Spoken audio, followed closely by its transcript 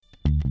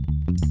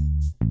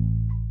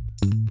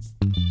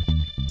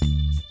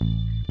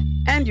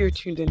And you're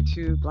tuned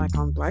into Black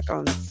on Black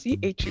on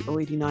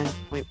CHUO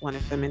 89.1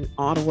 FM in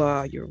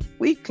Ottawa, your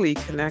weekly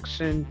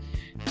connection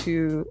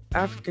to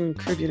African,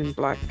 Caribbean, and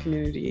Black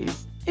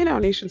communities in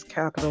our nation's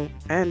capital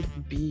and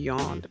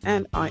beyond.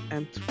 And I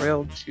am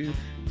thrilled to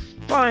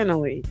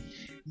finally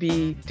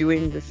be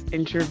doing this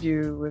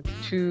interview with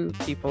two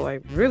people I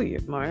really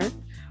admire,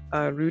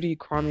 Rudi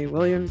Quammie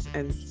Williams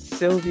and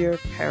Sylvia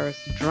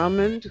Parris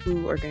Drummond,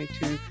 who are going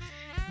to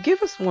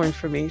give us more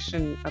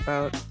information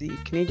about the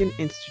Canadian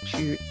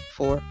Institute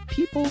for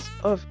Peoples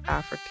of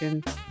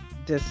African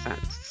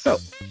Descent. So,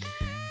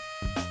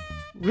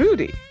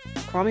 Rudi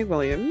Quammie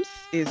Williams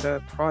is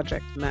a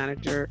project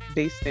manager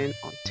based in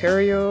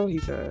Ontario.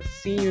 He's a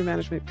senior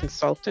management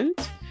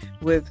consultant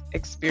with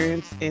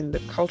experience in the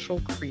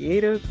cultural,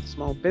 creative,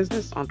 small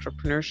business,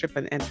 entrepreneurship,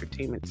 and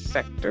entertainment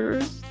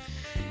sectors.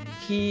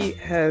 He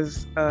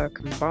has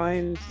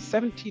combined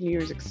 17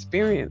 years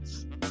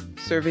experience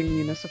serving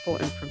municipal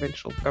and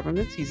provincial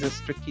governments. He's a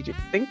strategic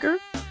thinker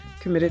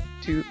committed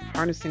to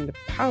harnessing the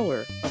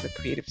power of the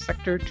creative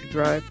sector to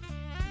drive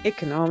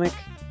economic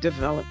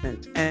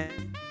development. And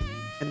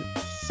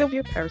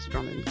Sylvia Parris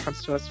Drummond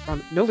comes to us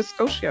from Nova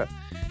Scotia.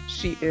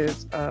 She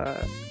is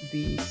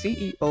the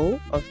CEO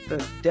of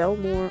the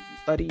Delmore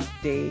Buddy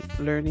Day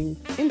Learning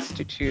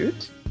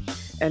Institute,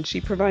 and she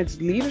provides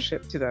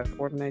leadership to that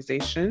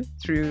organization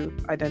through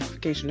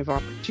identification of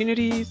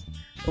opportunities,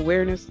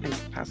 awareness and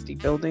capacity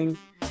building,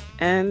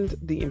 and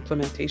the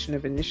implementation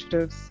of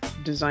initiatives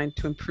designed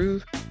to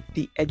improve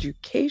the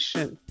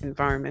education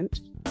environment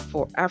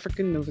for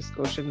African Nova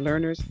Scotian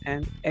learners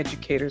and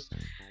educators.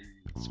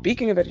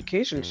 Speaking of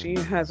education, she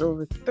has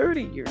over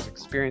 30 years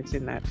experience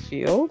in that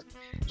field.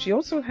 She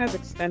also has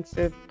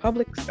extensive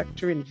public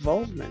sector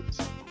involvement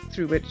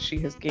through which she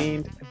has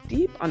gained a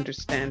deep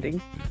understanding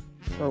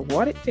for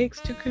what it takes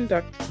to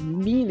conduct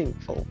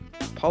meaningful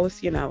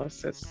policy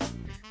analysis,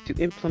 to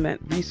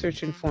implement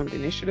research-informed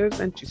initiatives,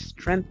 and to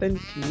strengthen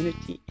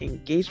community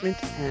engagement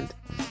and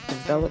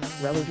develop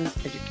relevant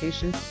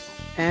education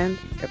and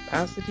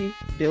capacity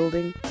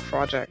building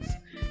projects.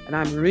 And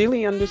I'm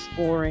really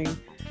underscoring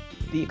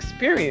the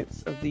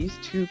experience of these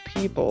two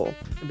people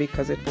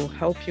because it will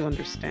help you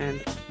understand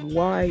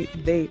why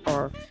they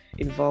are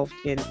involved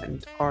in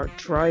and are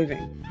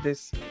driving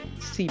this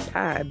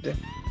CIPAD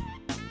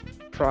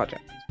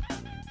project.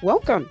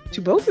 Welcome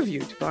to both of you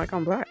to Black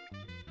on Black.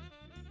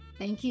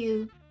 Thank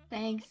you.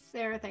 Thanks,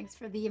 Sarah. Thanks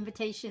for the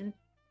invitation.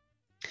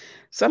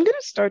 So I'm going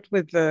to start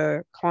with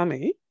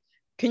Quammie.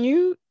 Can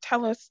you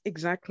tell us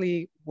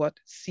exactly what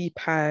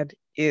CIPAD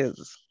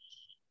is?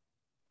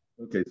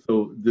 Okay,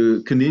 so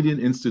the Canadian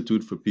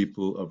Institute for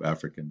People of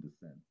African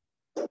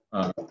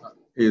Descent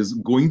is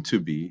going to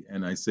be,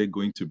 and I say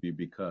going to be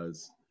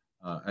because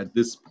at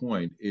this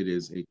point it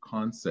is a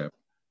concept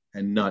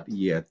and not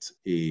yet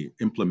a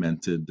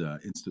implemented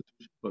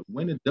institution. But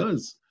when it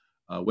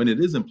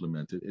is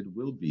implemented, it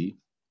will be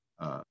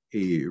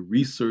a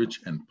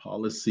research and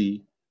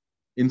policy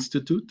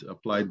institute,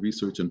 applied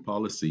research and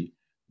policy,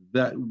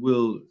 that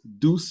will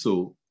do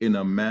so in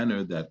a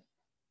manner that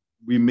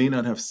we may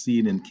not have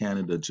seen in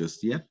Canada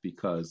just yet,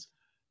 because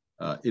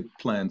it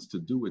plans to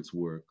do its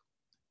work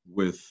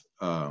with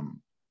a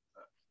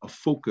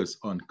focus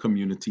on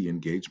community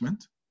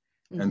engagement.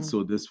 Mm-hmm. And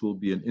so this will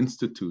be an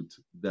institute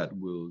that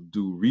will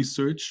do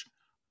research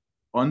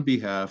on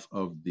behalf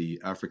of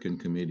the African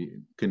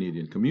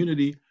Canadian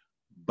community,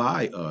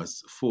 by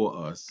us, for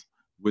us,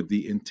 with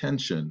the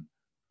intention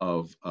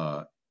of,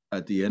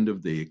 at the end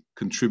of the day,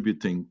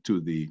 contributing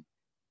to the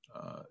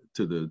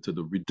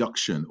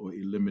reduction or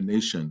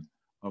elimination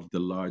of the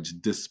large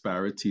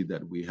disparity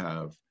that we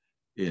have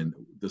in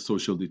the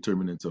social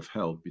determinants of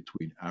health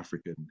between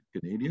African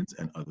Canadians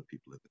and other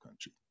people in the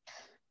country.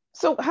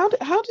 So how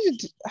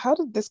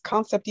did this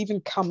concept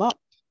even come up?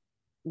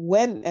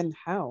 When and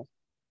how?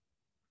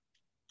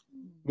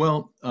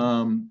 Well,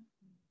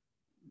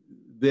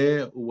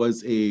 there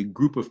was a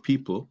group of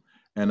people,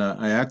 and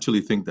I actually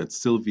think that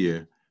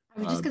Sylvia. I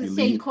was just going to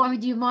say, Quammie,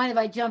 do you mind if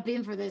I jump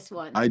in for this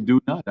one? I do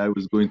not. I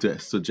was going to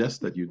suggest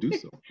that you do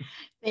so.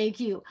 Thank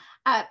you,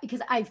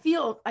 because I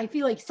feel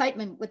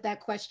excitement with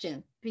that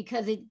question,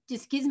 because it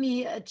just gives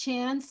me a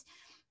chance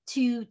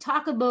to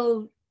talk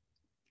about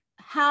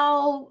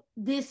how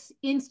this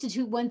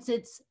institute, once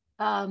it's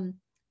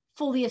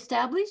fully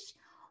established,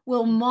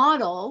 will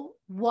model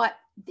what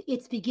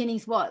its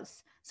beginnings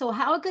was. So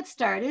how it got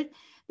started,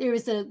 there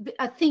was a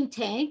think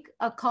tank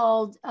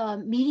called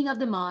Meeting of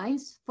the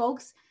Minds,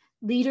 folks,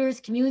 leaders,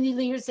 community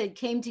leaders that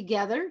came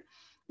together.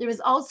 There was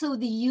also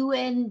the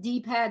UN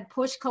DPAD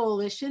Push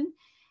Coalition.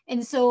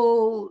 And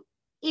so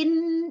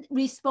in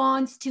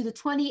response to the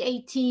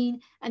 2018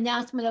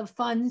 announcement of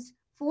funds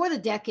for the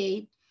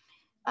decade,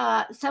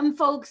 some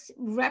folks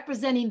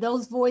representing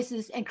those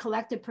voices and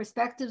collective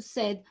perspectives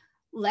said,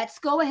 let's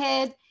go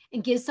ahead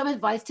and give some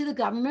advice to the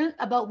government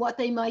about what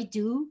they might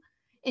do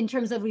in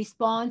terms of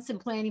response and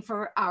planning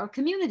for our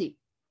community.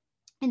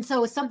 And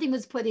so something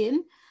was put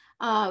in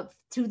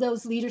through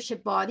those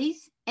leadership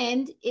bodies,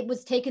 and it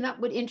was taken up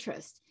with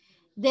interest.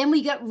 Then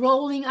we got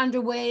rolling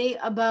underway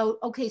about,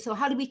 okay, so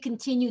how do we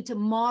continue to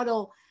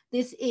model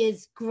this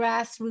is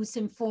grassroots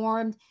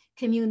informed,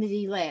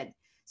 community led?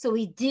 So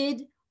we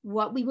did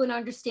what we would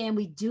understand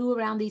we do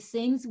around these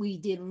things. We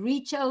did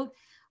reach out,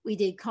 we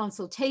did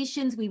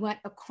consultations, we went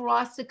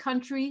across the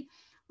country,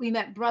 we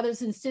met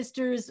brothers and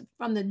sisters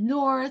from the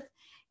north,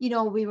 you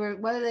know, we were,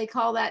 what do they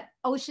call that,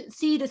 ocean,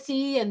 sea to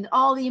sea, and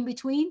all the in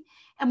between.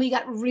 And we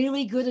got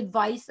really good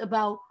advice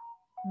about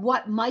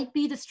what might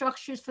be the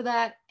structures for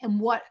that and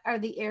what are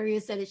the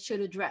areas that it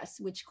should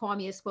address, which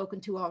Quammie has spoken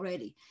to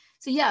already.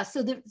 So yeah,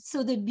 so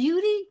the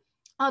beauty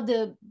of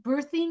the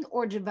birthing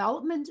or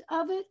development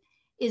of it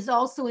is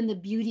also in the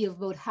beauty of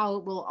about how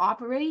it will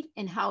operate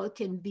and how it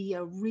can be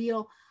a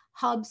real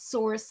hub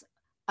source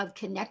of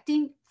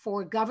connecting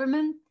for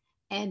government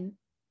and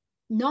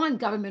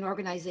non-government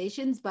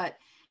organizations. But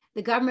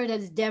the government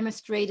has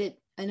demonstrated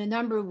in a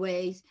number of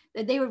ways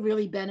that they would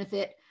really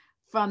benefit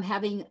from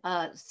having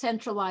a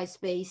centralized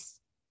space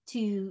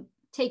to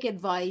take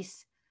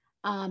advice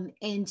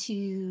and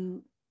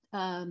to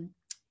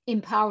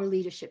empower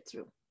leadership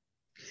through.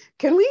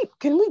 Can we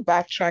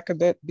backtrack a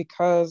bit?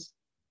 Because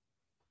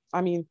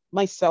I mean,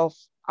 myself,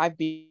 I've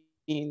been,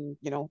 you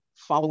know,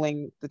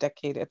 following the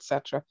decade,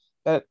 etc.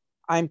 But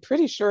I'm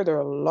pretty sure there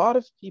are a lot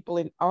of people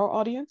in our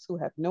audience who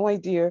have no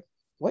idea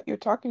what you're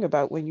talking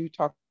about when you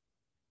talk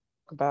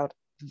about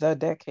the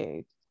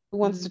decade. Who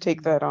wants to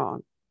take that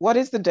on? What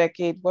is the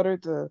decade? What are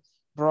the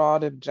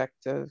broad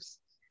objectives?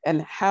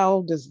 And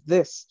how does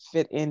this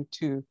fit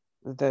into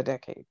the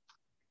decade?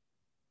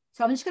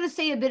 So I'm just going to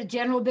say a bit, a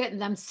general bit,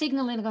 and I'm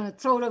signaling I'm going to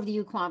throw it over to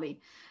you, Quammie.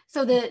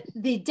 So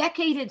the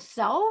decade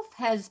itself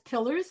has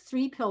pillars,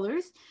 3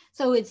 pillars.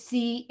 So it's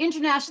the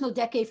International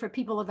Decade for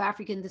People of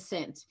African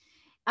Descent.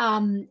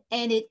 And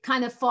it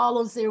kind of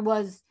follows, there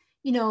was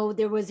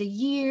a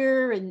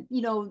year and,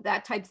 you know,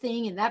 that type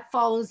thing. And that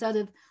follows out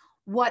of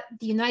what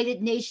the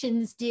United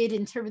Nations did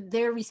in terms of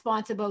their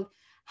response about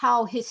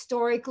how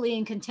historically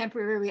and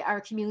contemporary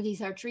our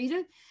communities are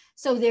treated.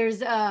 So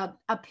there's a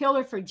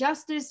pillar for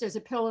justice, there's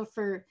a pillar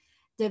for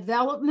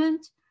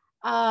development,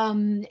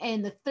 and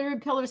the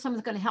third pillar,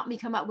 someone's going to help me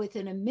come up with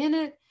in a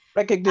minute.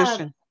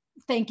 Recognition.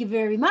 Thank you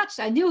very much.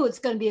 I knew it's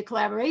going to be a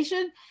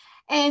collaboration.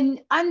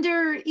 And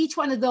under each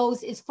one of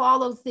those is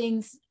follow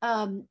things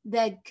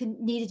that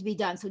needed to be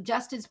done. So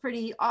justice,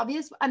 pretty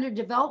obvious. Under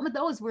development,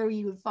 though, is where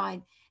you would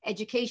find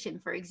education,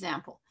 for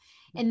example,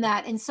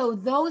 and so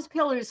those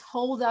pillars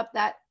hold up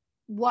that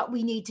what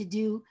we need to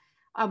do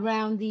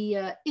around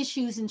the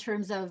issues in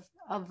terms of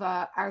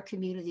our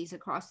communities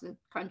across the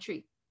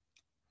country.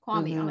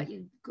 Quammie, I'll let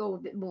you go a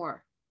bit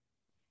more.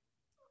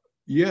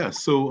 Yeah,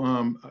 so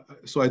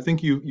I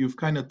think you've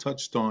kind of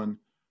touched on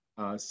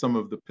some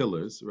of the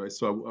pillars, right?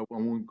 So I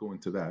won't go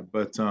into that,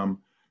 but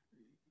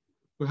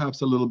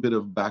perhaps a little bit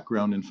of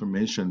background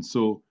information.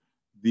 So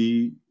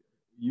the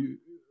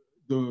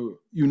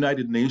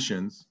United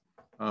Nations,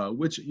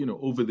 which, you know,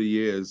 over the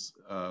years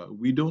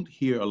we don't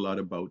hear a lot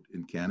about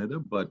in Canada,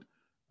 but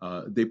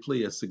they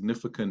play a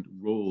significant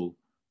role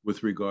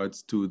with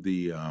regards to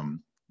the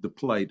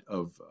plight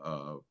of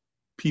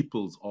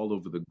peoples all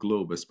over the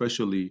globe,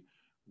 especially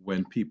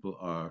when people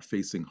are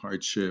facing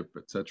hardship,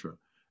 etc.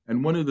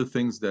 And one of the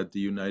things that the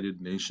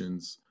United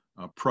Nations,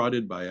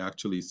 prodded by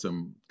actually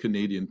some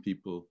Canadian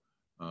people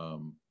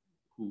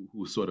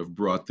who sort of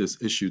brought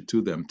this issue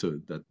to them,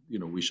 that, you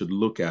know, we should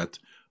look at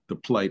the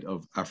plight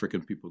of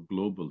African people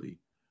globally.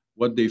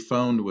 What they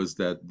found was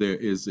that there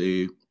is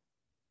a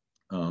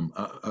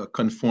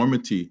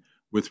conformity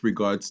with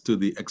regards to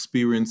the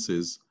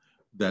experiences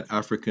that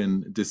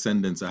African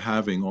descendants are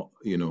having,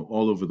 you know,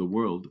 all over the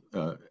world,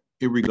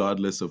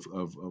 irregardless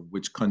of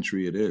which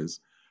country it is.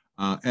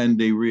 And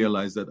they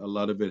realized that a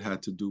lot of it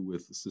had to do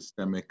with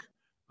systemic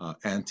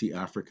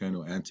anti-African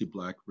or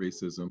anti-Black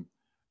racism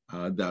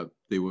that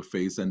they were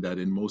faced, and that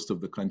in most of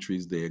the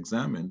countries they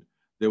examined,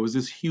 there was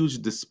this huge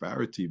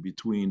disparity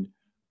between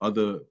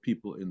other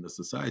people in the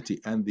society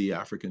and the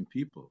African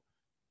people.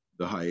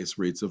 The highest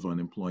rates of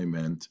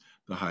unemployment,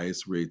 the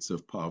highest rates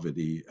of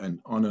poverty, and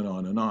on and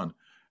on and on.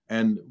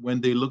 And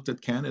when they looked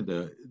at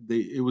Canada,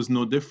 it was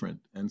no different.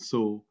 And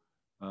so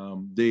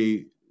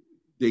they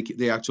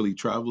actually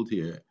traveled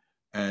here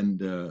and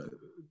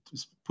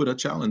put a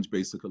challenge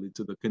basically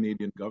to the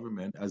Canadian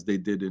government, as they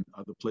did in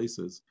other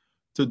places,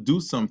 to do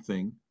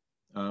something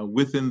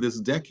within this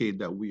decade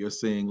that we are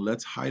saying,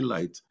 let's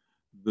highlight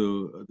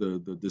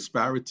the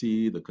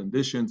disparity, the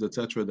conditions,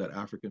 etc., that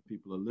African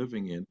people are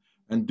living in,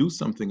 and do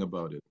something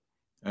about it.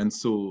 And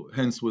so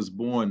hence was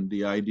born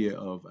the idea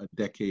of a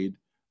decade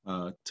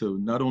to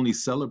not only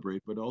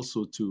celebrate, but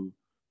also to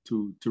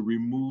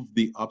remove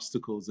the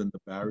obstacles and the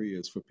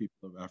barriers for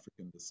people of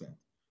African descent.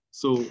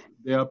 So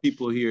there are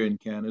people here in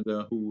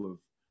Canada who have,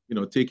 you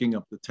know, taking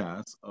up the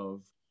task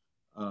of,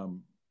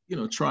 you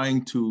know,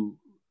 trying to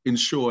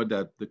ensure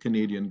that the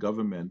Canadian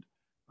government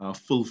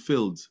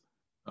fulfilled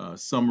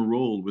some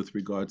role with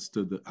regards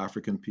to the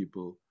African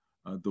people,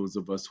 those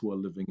of us who are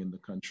living in the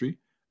country.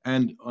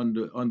 And on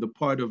the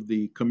part of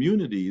the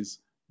communities,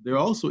 there are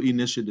also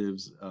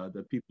initiatives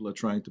that people are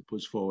trying to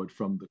push forward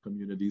from the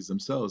communities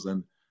themselves.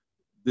 And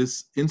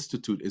this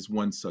institute is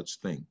one such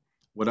thing.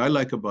 What I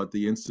like about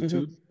the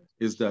institute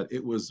is that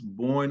it was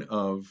born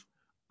of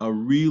a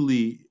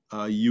really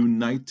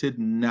united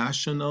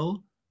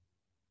national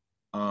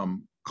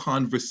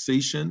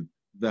conversation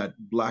that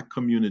Black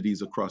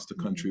communities across the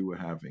country were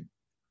having.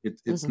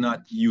 It's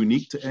not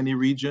unique to any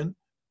region.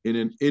 It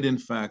in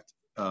fact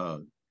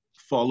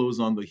follows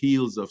on the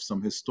heels of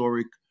some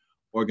historic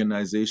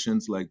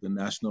organizations like the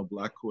National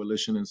Black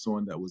Coalition and so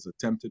on that was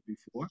attempted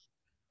before.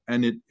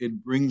 And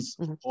it brings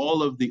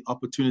all of the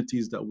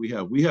opportunities that we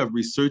have. We have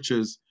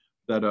researchers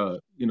that are,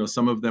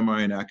 some of them are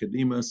in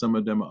academia, some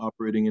of them are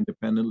operating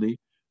independently.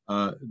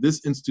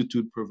 This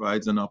institute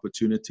provides an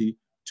opportunity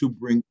to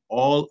bring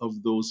all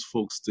of those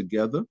folks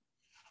together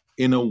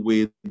in a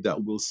way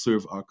that will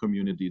serve our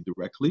community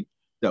directly,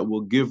 that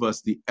will give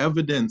us the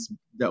evidence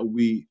that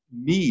we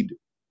need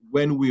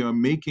when we are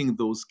making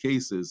those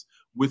cases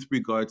with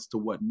regards to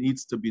what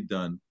needs to be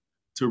done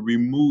to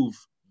remove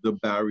the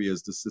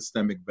barriers, the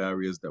systemic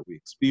barriers that we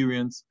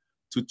experience,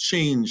 to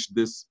change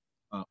this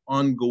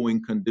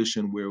ongoing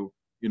condition where,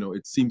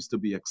 it seems to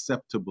be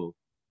acceptable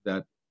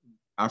that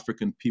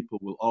African people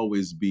will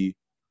always be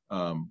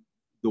the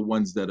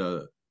ones that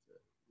are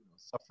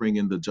suffering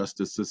in the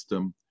justice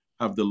system,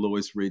 have the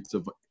lowest rates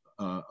of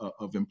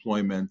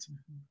employment,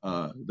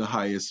 the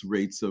highest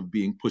rates of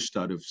being pushed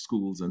out of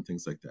schools and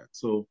things like that.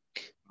 So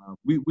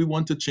we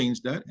want to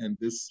change that, and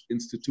this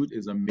institute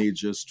is a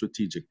major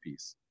strategic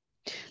piece.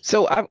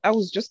 So I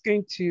was just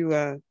going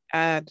to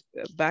add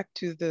back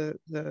to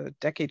the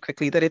decade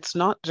quickly that it's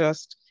not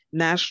just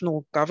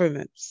national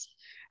governments.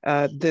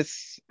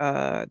 This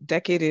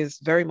decade is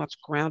very much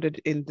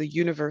grounded in the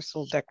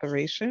Universal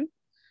Declaration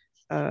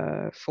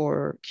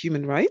for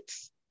Human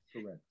Rights.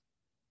 Correct.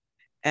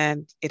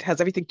 And it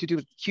has everything to do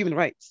with human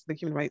rights, the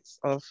human rights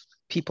of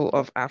people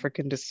of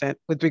African descent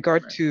with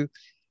regard to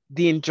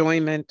the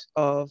enjoyment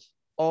of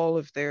all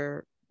of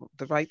the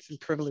rights and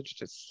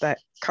privileges that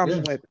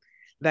come with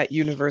that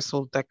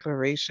Universal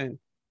Declaration.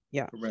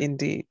 Yeah, correct.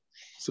 Indeed.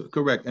 So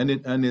correct, and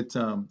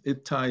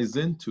it ties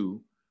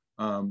into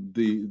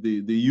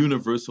the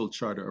Universal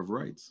Charter of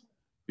Rights,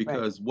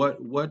 because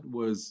what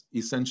was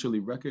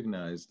essentially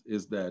recognized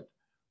is that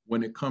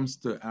when it comes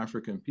to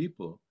African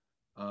people,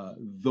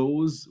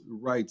 those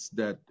rights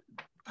that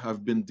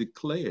have been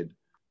declared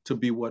to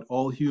be what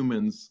all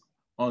humans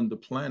on the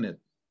planet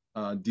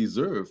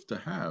deserve to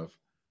have,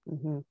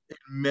 in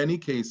many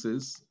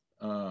cases,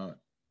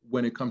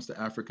 when it comes to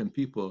African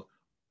people,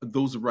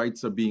 those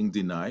rights are being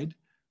denied,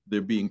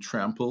 they're being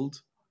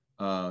trampled,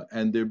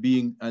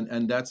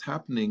 and that's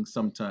happening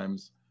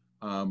sometimes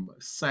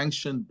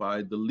sanctioned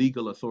by the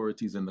legal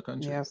authorities in the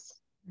country.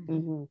 Yes.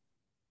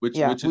 Which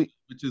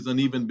is an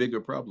even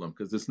bigger problem,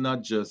 because it's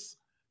not just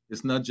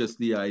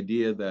the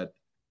idea that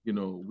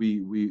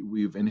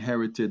we've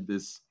inherited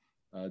this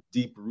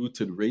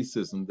deep-rooted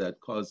racism that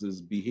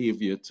causes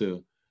behavior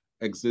to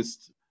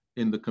exist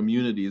in the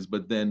communities,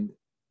 but then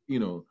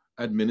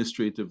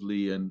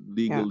administratively and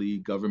legally,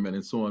 government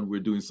and so on, we're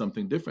doing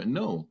something different.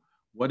 No,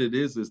 what it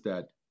is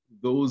that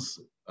those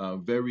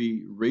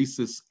very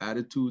racist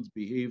attitudes,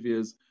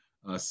 behaviors,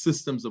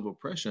 systems of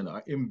oppression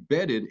are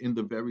embedded in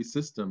the very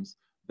systems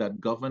that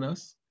govern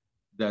us,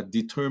 that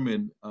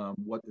determine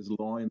what is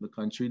law in the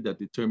country, that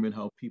determine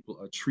how people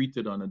are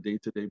treated on a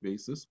day-to-day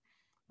basis,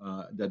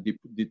 that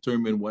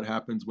determine what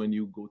happens when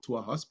you go to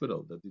a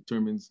hospital, that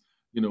determines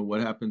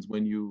what happens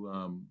when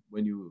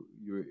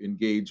you're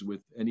engaged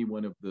with any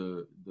one of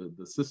the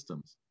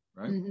systems,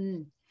 right?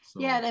 So,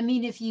 yeah, I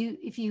mean, if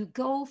you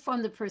go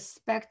from the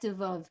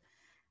perspective of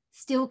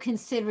still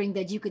considering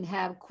that you can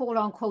have quote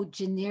unquote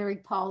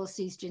generic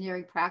policies,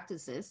 generic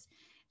practices,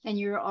 and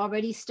you're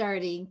already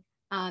starting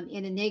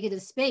in a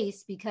negative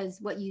space,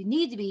 because what you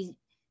need to be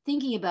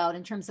thinking about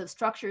in terms of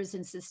structures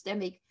and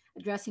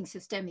addressing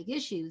systemic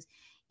issues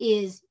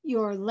is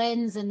your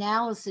lens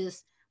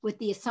analysis, with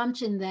the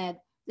assumption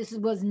that this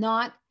was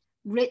not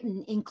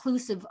written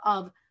inclusive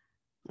of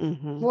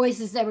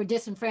voices that were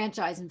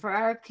disenfranchised. And for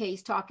our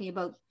case, talking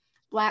about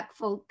Black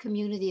folk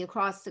community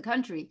across the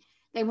country,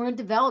 they weren't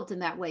developed in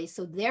that way.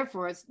 So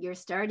therefore, your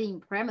starting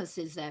premise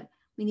is that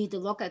we need to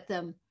look at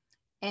them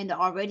and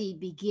already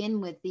begin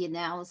with the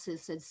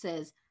analysis that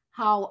says,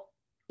 how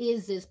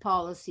is this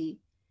policy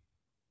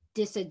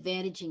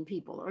disadvantaging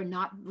people or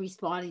not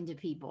responding to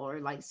people?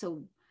 Or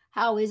so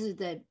how is it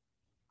that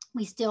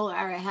we still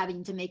are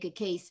having to make a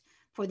case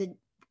for the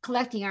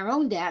collecting our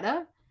own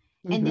data,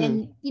 and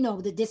then,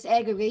 the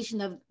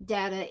disaggregation of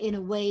data in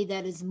a way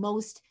that is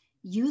most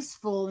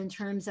useful in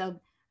terms of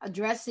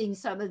addressing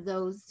some of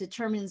those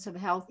determinants of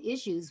health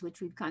issues,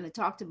 which we've kind of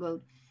talked about,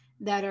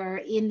 that are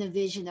in the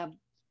vision of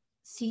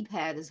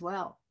CIPAD as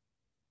well.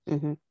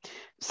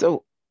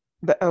 So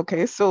back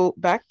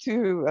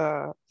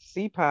to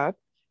CIPAD.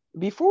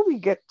 Before we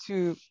get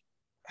to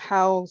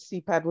how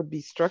CIPAD would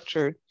be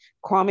structured,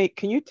 Quammie,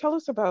 can you tell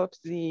us about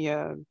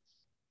the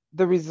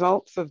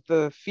results of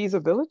the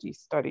feasibility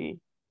study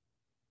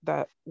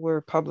that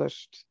were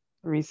published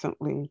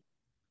recently?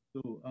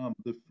 So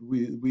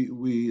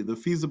the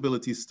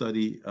feasibility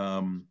study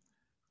in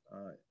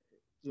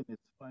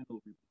its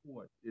final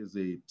report is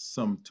a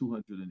some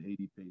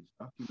 280-page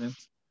document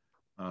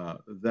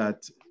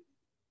that,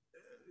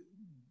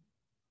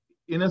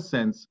 in a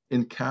sense,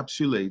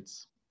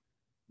 encapsulates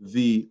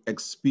the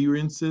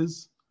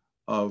experiences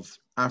of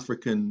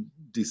African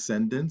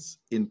descendants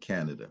in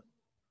Canada.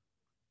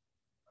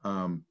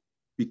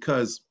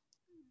 Because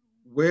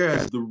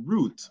whereas the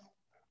root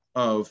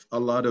of a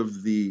lot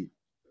of the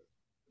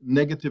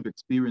negative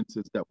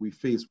experiences that we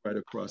face right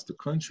across the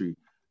country,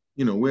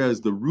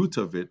 whereas the root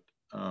of it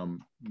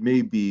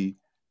may be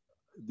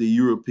the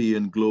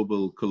European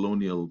global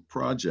colonial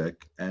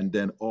project, and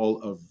then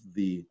all of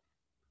the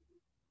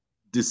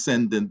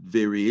descendant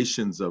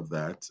variations of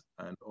that,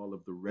 and all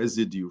of the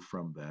residue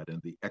from that,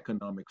 and the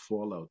economic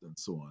fallout, and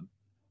so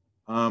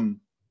on.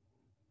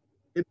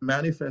 It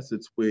manifests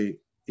its way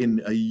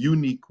in a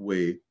unique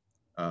way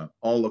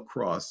all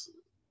across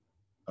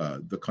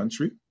the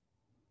country.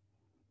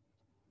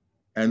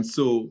 And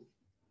so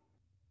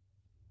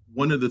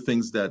one of the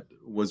things that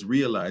was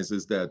realized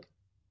is that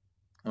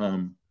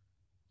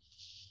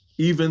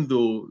even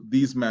though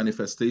these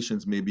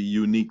manifestations may be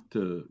unique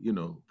to,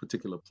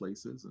 particular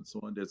places and so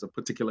on, there's a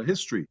particular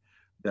history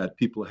that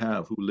people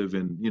have who live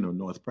in,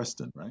 North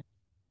Preston, right?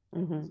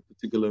 Mm-hmm. There's a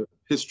particular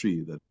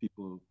history that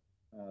people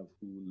have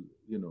who,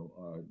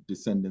 are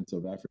descendants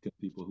of African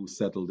people who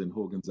settled in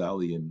Hogan's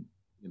Alley and,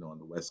 on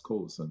the West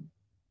Coast and,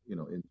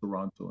 in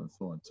Toronto and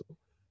so on. So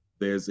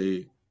there's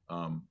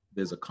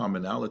a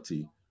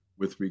commonality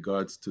with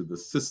regards to the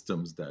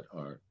systems that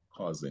are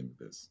causing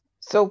this.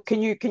 So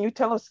can you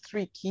tell us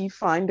 3 key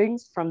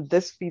findings from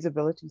this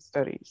feasibility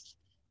studies?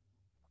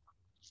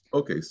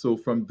 Okay, so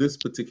from this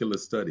particular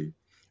study,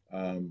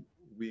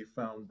 we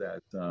found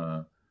that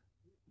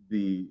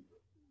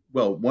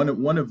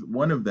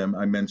one of them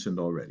I mentioned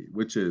already,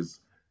 which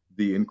is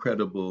the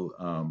incredible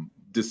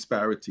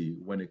disparity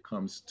when it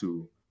comes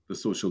to the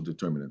social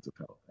determinants of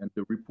health. And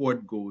the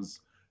report goes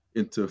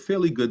into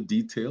fairly good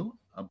detail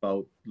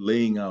about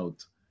laying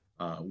out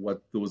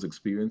what those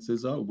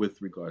experiences are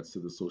with regards to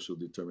the social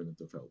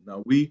determinants of health.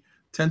 Now, we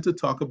tend to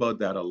talk about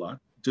that a lot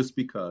just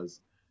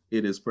because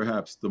it is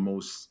perhaps the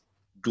most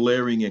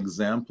glaring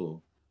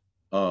example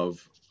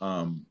of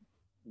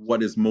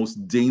what is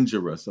most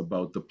dangerous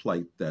about the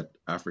plight that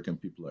African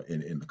people are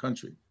in the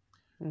country.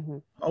 Mm-hmm.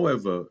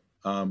 However,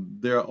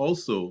 there are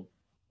also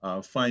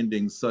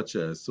findings such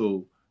as,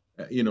 some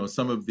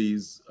of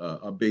these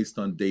are based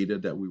on data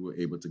that we were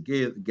able to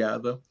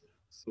gather.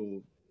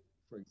 So,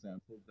 for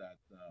example, that,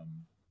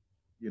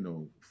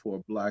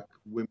 for Black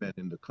women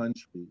in the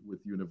country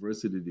with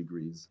university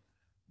degrees,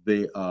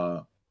 they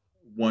are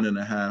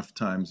 1.5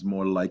 times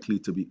more likely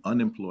to be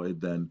unemployed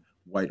than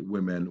white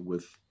women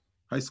with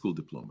high school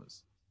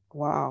diplomas.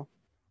 Wow.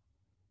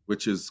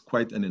 Which is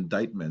quite an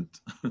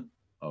indictment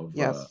of,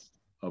 yes.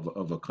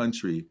 Of a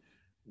country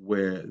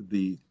where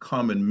the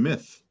common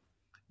myth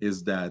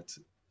is that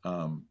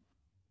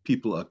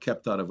people are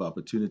kept out of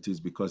opportunities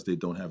because they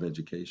don't have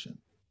education.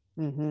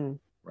 Mm-hmm.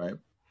 Right?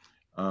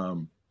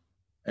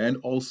 And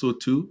also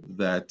too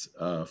that,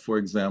 for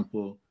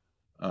example,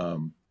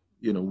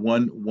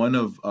 one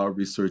of our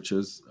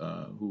researchers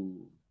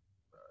who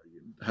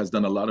has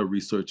done a lot of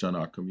research on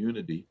our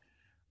community,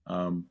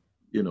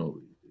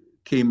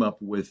 came up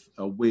with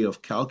a way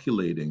of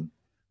calculating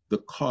the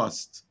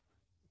cost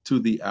to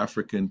the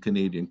African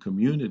Canadian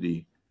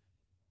community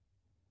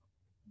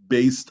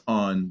based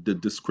on the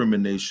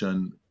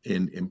discrimination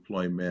in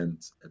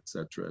employment, et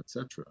cetera, et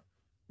cetera.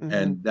 Mm-hmm.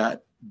 And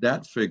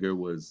that figure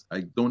was,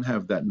 I don't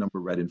have that number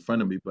right in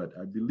front of me, but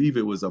I believe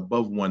it was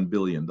above $1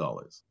 billion.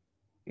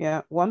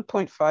 Yeah,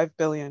 1.5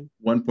 billion.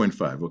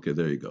 1.5. Okay,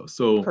 there you go.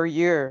 So per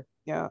year.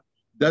 Yeah.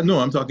 No,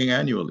 I'm talking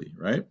annually,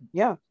 right?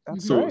 Yeah,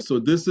 that's right. So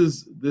this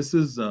is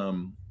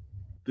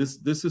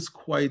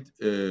quite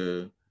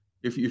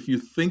if you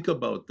think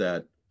about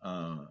that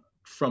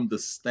from the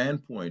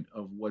standpoint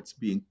of what's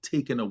being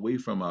taken away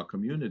from our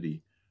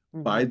community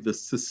mm-hmm. by the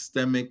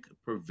systemic,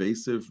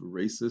 pervasive,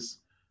 racist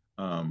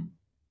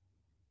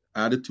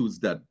attitudes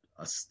that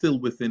are still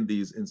within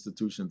these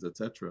institutions,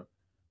 etc.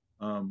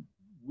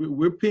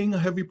 We're paying a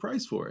heavy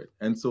price for it,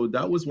 and so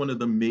that was one of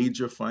the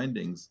major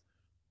findings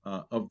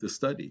of the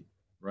study.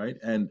 Right,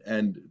 and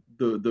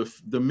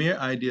the mere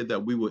idea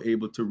that we were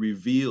able to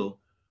reveal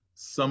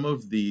some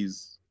of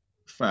these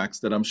facts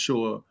that I'm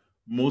sure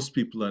most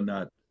people are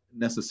not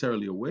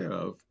necessarily aware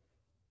of,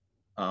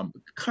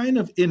 kind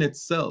of in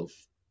itself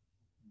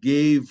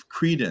gave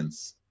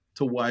credence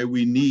to why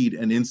we need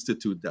an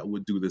institute that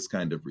would do this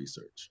kind of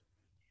research.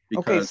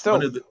 Because okay, so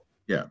one of the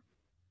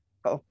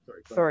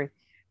sorry,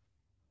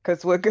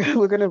 because we're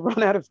going to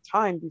run out of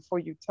time before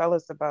you tell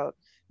us about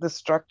the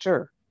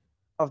structure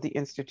of the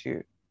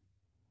institute.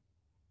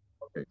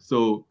 Okay,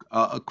 so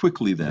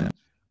quickly then,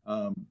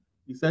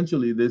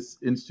 essentially this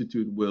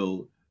institute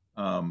will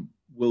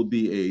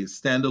be a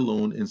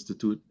standalone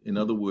institute. In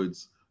other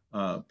words,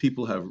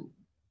 people have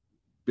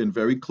been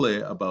very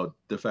clear about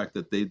the fact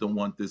that they don't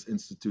want this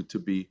institute to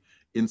be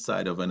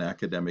inside of an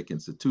academic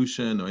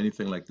institution or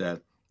anything like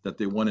that. that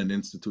they want an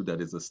institute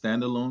that is a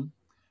standalone,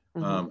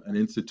 an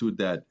institute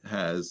that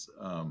has,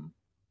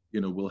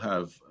 will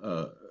have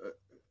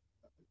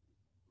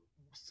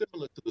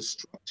similar to the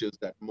structures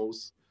that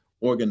most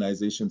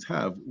organizations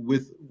have,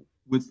 with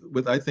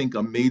I think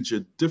a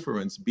major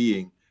difference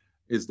being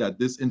is that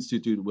this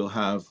institute will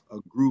have a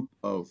group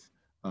of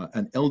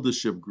an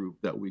eldership group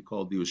that we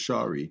call the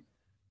Ushari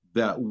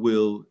that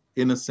will,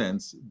 in a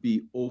sense,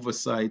 be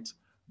oversight,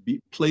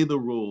 play the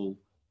role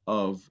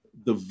of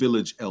the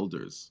village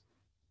elders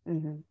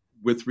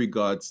with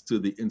regards to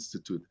the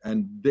institute.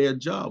 And their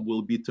job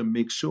will be to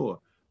make sure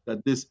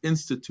that this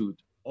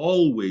institute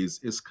always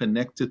is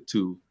connected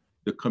to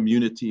the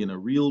community in a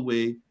real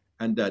way,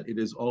 and that it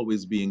is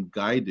always being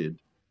guided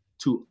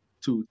to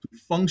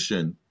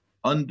function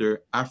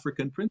under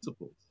African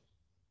principles.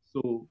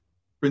 So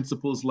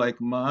principles like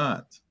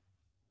Ma'at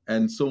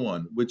and so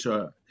on, which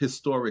are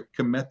historic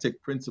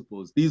Kemetic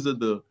principles. These are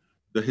the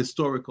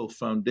historical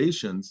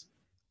foundations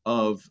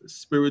of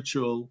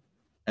spiritual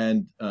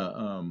and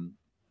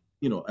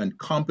and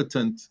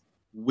competent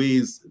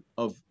ways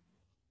of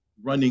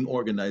running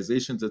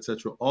organizations,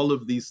 etc. All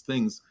of these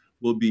things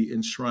will be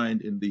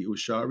enshrined in the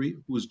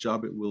Ushari, whose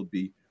job it will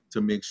be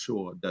to make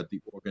sure that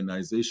the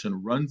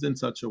organization runs in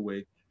such a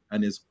way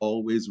and is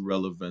always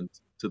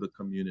relevant to the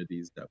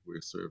communities that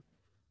we're serving.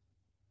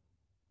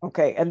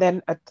 Okay, and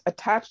then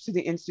attached to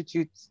the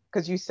institutes,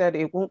 because you said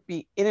it won't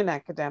be in an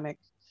academic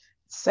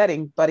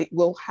setting, but it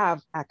will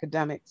have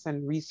academics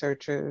and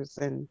researchers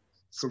and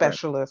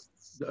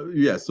specialists.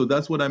 Yeah, so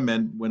that's what I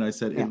meant when I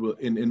said it will,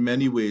 in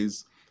many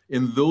ways,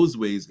 in those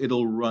ways,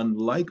 it'll run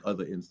like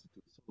other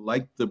institutes,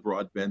 like the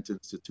Broadbent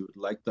Institute,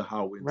 like the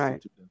Howe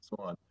Institute, and so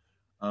on.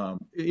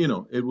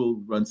 It will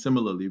run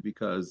similarly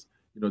because,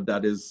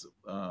 that is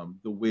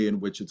the way in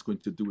which it's going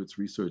to do its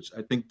research.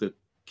 I think the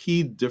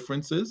key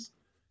differences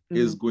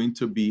is going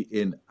to be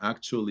in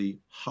actually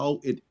how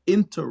it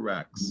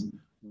interacts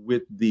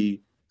with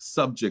the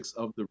subjects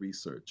of the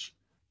research.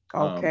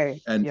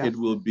 It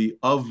will be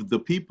of the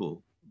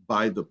people,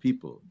 by the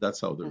people.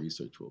 That's how the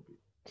research will be.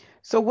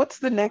 So what's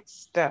the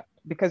next step?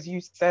 Because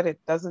you said it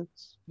doesn't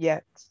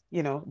yet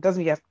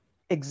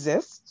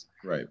exist.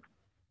 Right.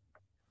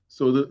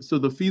 So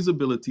the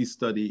feasibility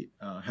study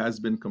has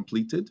been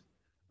completed.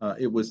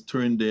 It was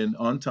turned in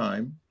on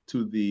time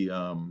to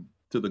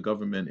the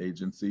government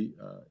agency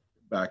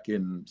back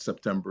in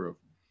September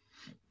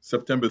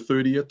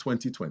 30th,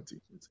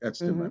 2020. It's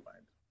etched in my mind.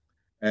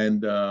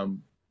 And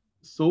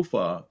so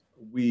far,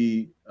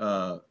 we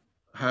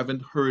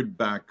haven't heard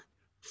back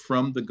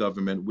from the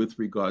government with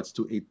regards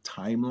to a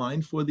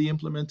timeline for the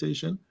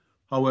implementation.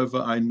 However,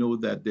 I know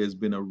that there's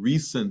been a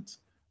recent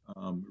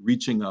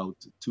reaching out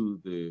to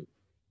the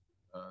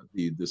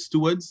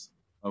stewards,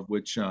 of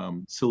which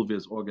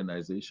Sylvia's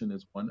organization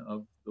is one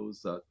of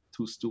those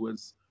two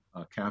stewards,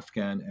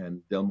 Kafkan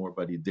and Delmore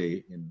Buddy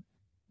Day in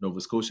Nova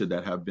Scotia,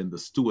 that have been the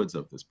stewards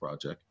of this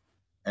project.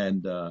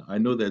 And I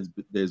know that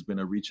there's been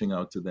a reaching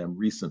out to them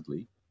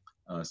recently.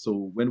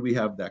 So when we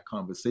have that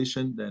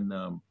conversation, then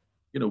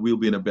we'll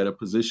be in a better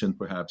position,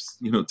 perhaps,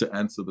 to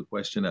answer the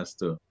question as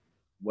to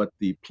what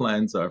the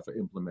plans are for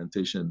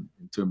implementation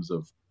in terms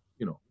of,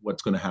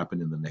 what's going to happen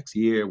in the next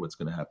year, what's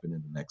going to happen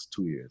in the next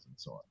 2 years, and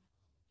so on.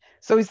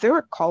 So is there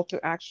a call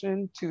to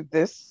action to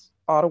this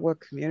Ottawa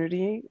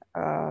community?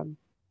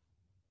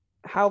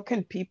 How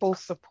can people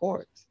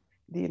support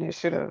the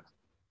initiative?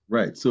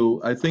 Right.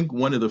 So I think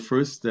one of the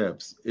first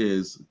steps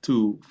is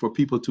for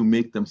people to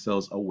make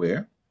themselves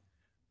aware.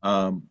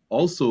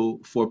 Also,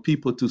 for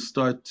people to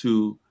start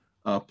to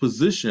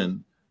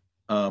position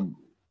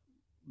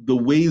the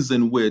ways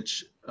in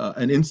which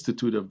an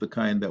institute of the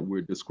kind that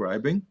we're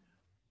describing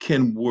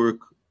can work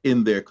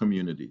in their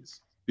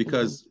communities.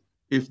 Because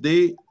if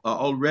they are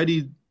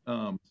already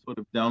sort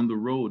of down the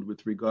road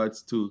with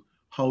regards to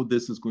how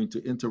this is going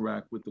to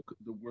interact with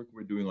the work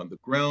we're doing on the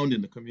ground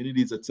in the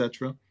communities,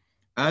 etc.,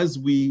 as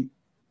we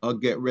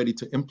get ready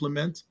to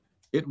implement,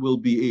 it will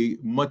be a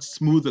much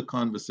smoother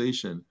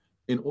conversation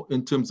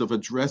in terms of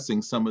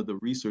addressing some of the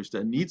research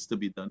that needs to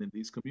be done in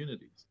these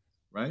communities,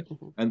 right?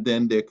 And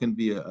then there can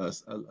be a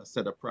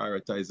set of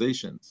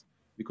prioritizations,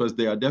 because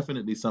there are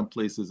definitely some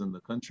places in the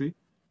country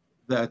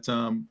that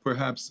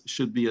perhaps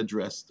should be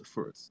addressed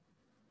first.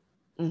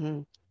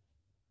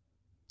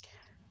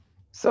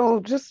 So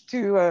just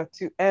to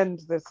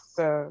end this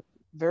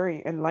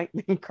very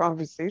enlightening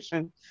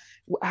conversation,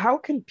 how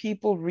can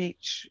people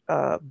reach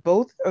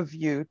both of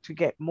you to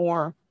get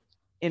more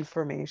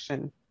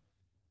information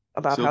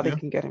about Sylvia? how they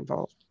can get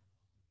involved?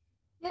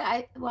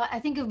 Yeah, I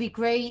think it would be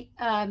great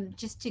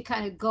just to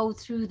kind of go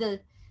through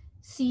the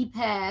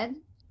CIPAD.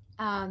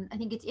 I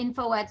think it's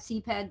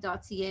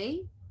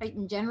info@cipad.ca, right,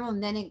 in general,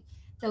 and then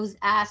those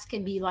asks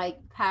can be like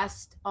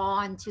passed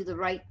on to the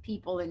right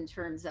people in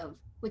terms of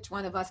which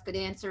one of us could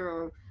answer,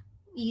 or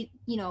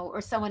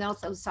or someone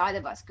else outside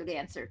of us could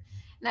answer.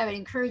 And I would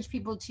encourage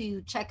people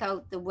to check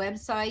out the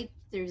website.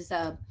 There's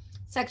a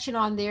section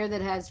on there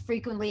that has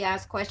frequently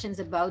asked questions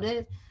about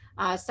it.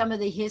 Some of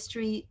the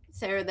history,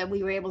 Sarah, that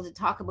we were able to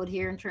talk about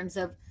here in terms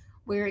of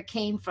where it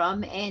came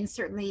from, and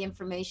certainly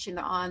information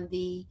on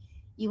the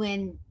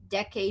UN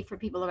Decade for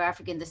People of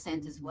African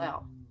Descent as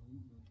well.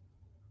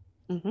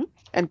 Mm-hmm.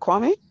 And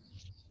Kwame?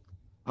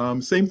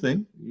 Same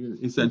thing,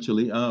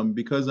 essentially.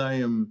 Because I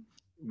am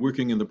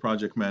working in the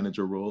project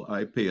manager role,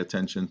 I pay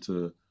attention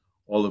to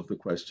all of the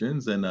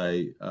questions, and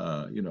I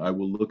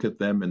will look at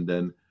them and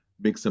then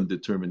make some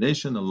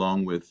determination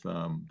along with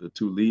the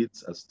two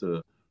leads as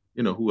to,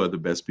 who are the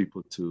best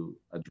people to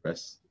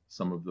address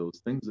some of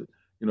those things.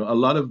 A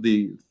lot of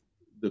the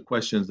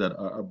questions that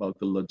are about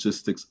the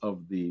logistics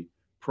of the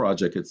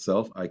project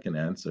itself, I can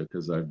answer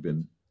because I've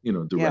been,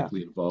 Yeah.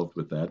 directly involved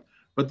with that.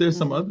 But there's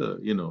some Mm-hmm.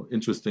 other,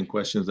 interesting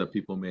questions that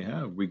people may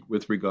have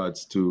with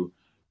regards to,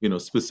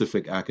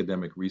 specific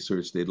academic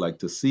research they'd like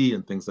to see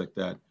and things like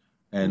that.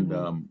 And,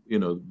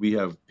 Mm-hmm. we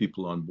have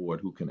people on board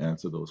who can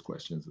answer those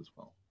questions as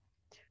well.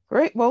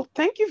 Great. Well,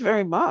 thank you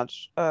very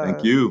much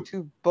Thank you.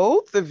 to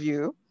both of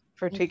you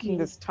for Thank taking you.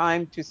 this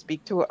time to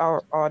speak to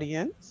our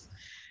audience.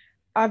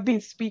 I've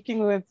been speaking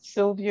with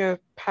Sylvia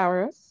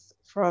Parris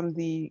from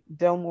the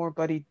Delmore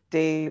Buddy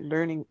Day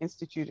Learning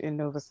Institute in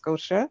Nova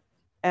Scotia,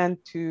 and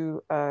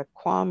to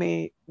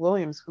Kwame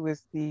Williams, who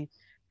is the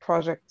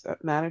project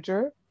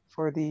manager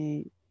for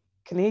the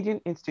Canadian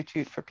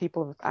Institute for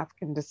People of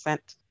African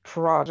Descent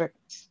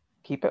project.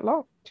 Keep it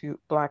locked to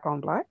Black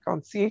on Black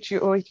on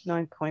CHUO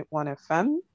 89.1 FM